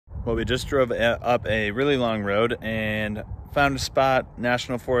Well, we just drove up a really long road and found a spot,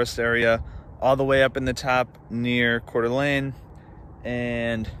 National Forest area, all the way up in the top near Coeur d'Alene,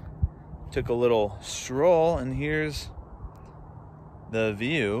 and took a little stroll, and here's the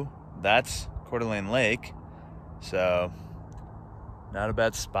view. That's Coeur d'Alene Lake, so not a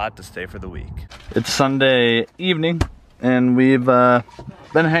bad spot to stay for the week. It's Sunday evening, and we've been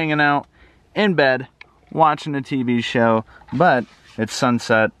hanging out in bed, watching a TV show, but it's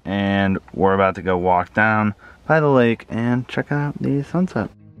sunset, and we're about to go walk down by the lake and check out the sunset.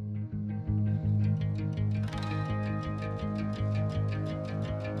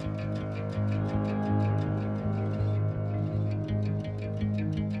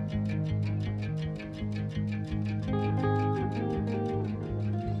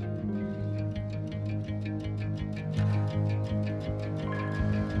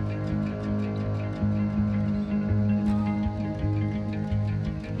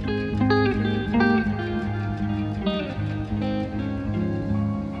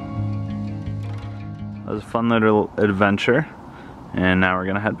 That was a fun little adventure, and now we're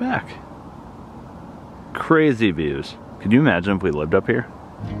gonna head back. Crazy views. Could you imagine if we lived up here?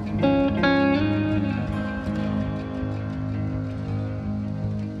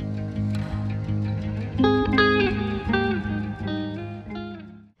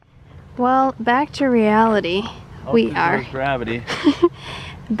 Well, back to reality. We are gravity.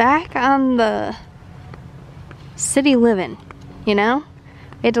 back on the city living, you know?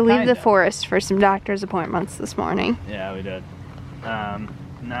 We had to leave the forest for some doctor's appointments this morning. Yeah, we did.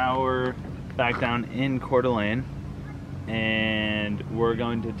 Now we're back down in Coeur d'Alene, and we're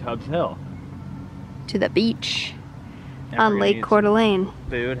going to Tubbs Hill. To the beach on Lake Coeur d'Alene.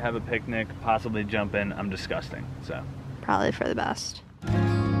 Food, have a picnic, possibly jump in. I'm disgusting, so. Probably for the best.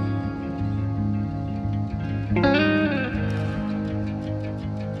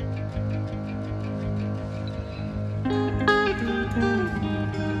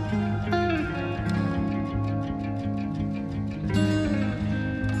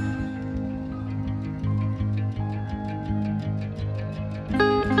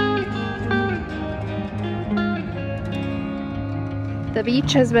 The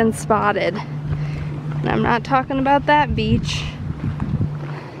beach has been spotted, and I'm not talking about that beach.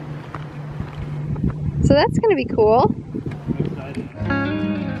 So that's gonna be cool. I'm excited.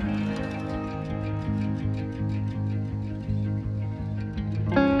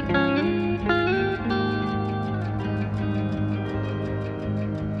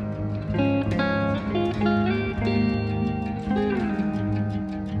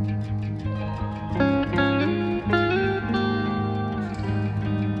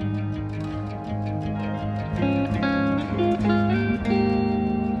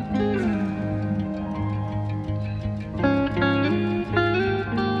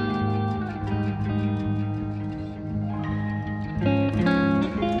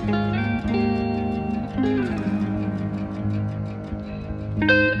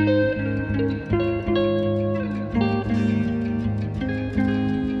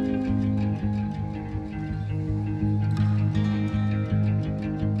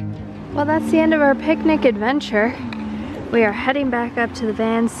 Well, that's the end of our picnic adventure. We are heading back up to the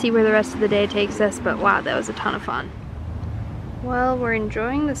van, see where the rest of the day takes us, but wow, that was a ton of fun. Well, we're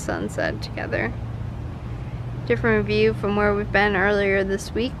enjoying the sunset together. Different view from where we've been earlier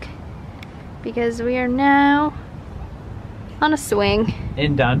this week, because we are now on a swing.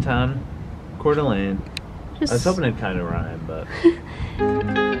 In downtown Coeur d'Alene. I was Just hoping it'd kind of rhyme, but...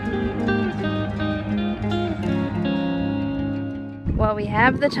 Well, we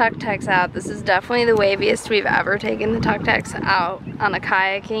have the tuk-tuks out. This is definitely the waviest we've ever taken the tuk-tuks out on a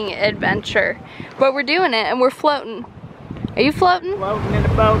kayaking adventure. But we're doing it, and we're floating. Are you floating? Floating in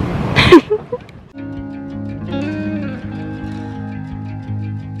a boat.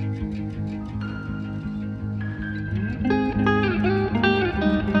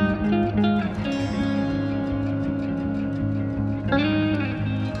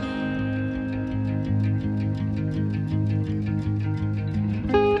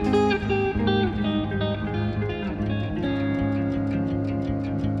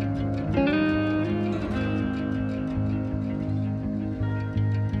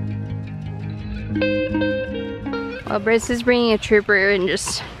 Well, Britt is bringing a trooper and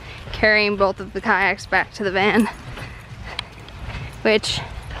just carrying both of the kayaks back to the van. Which,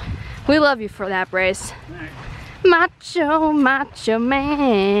 we love you for that, Brace. Macho, macho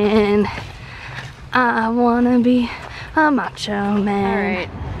man. I wanna be a macho man.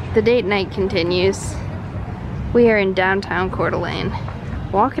 Alright, the date night continues. We are in downtown Coeur d'Alene.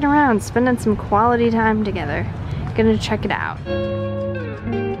 Walking around, spending some quality time together. Gonna check it out.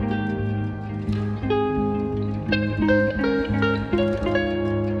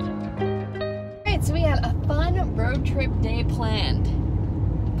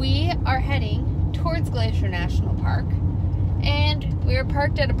 National Park. And we were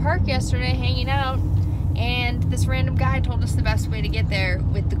parked at a park yesterday hanging out, and this random guy told us the best way to get there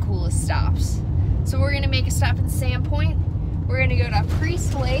with the coolest stops. So we're gonna make a stop in Sandpoint. We're gonna go to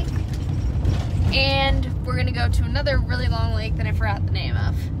Priest Lake, and we're gonna go to another really long lake that I forgot the name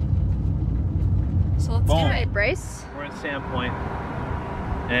of. So let's do it, Bryce. We're at Sandpoint,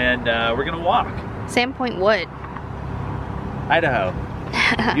 and we're gonna walk. Sandpoint what? Idaho.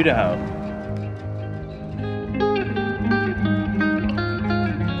 Idaho.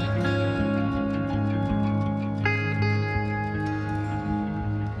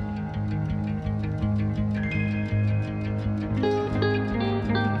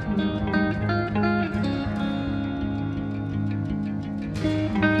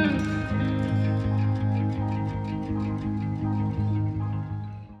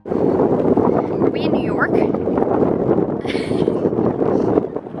 Are we in New York?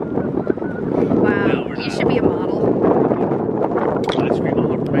 Wow, you should be a model. Ice cream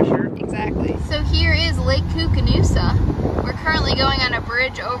all over my shirt. Exactly. So here is Lake Koocanusa. We're currently going on a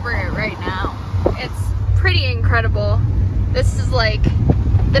bridge over it right now. It's pretty incredible. This is like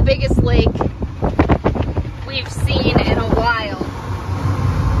the biggest lake we've seen in a while.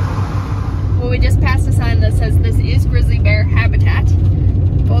 Well, we just passed a sign that says this is grizzly bear habitat.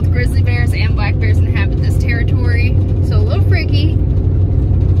 Both grizzly bears and black bears inhabit this territory, so a little freaky.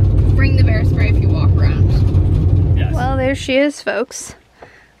 Bring the bear spray if you walk around. Yes. Well, there she is, folks.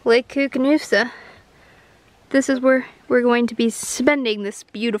 Lake Koocanusa. This is where we're going to be spending this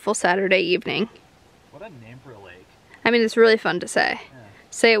beautiful Saturday evening. What a name for a lake. I mean, it's really fun to say. Yeah.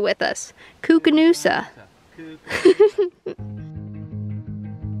 Say it with us. Koocanusa.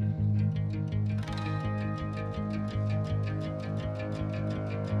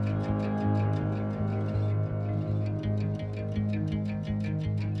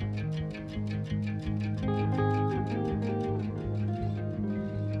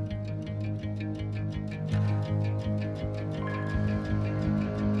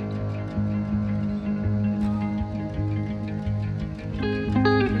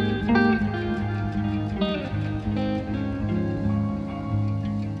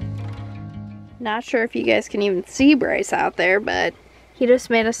 Not sure if you guys can even see Bryce out there, but he just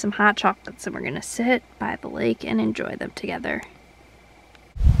made us some hot chocolates and we're gonna sit by the lake and enjoy them together.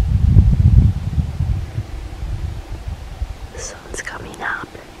 The sun's coming up.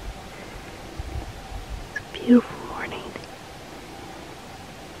 It's a beautiful morning.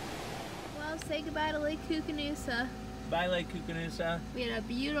 Well, say goodbye to Lake Koocanusa. Bye, Lake Koocanusa. We had a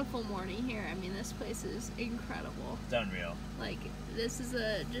beautiful morning here. I mean, this place is incredible. It's unreal. Like, this is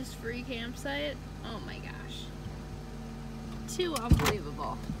a just free campsite. Oh my gosh. Too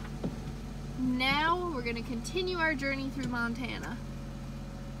unbelievable. Now we're gonna continue our journey through Montana.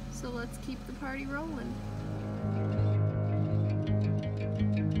 So let's keep the party rolling.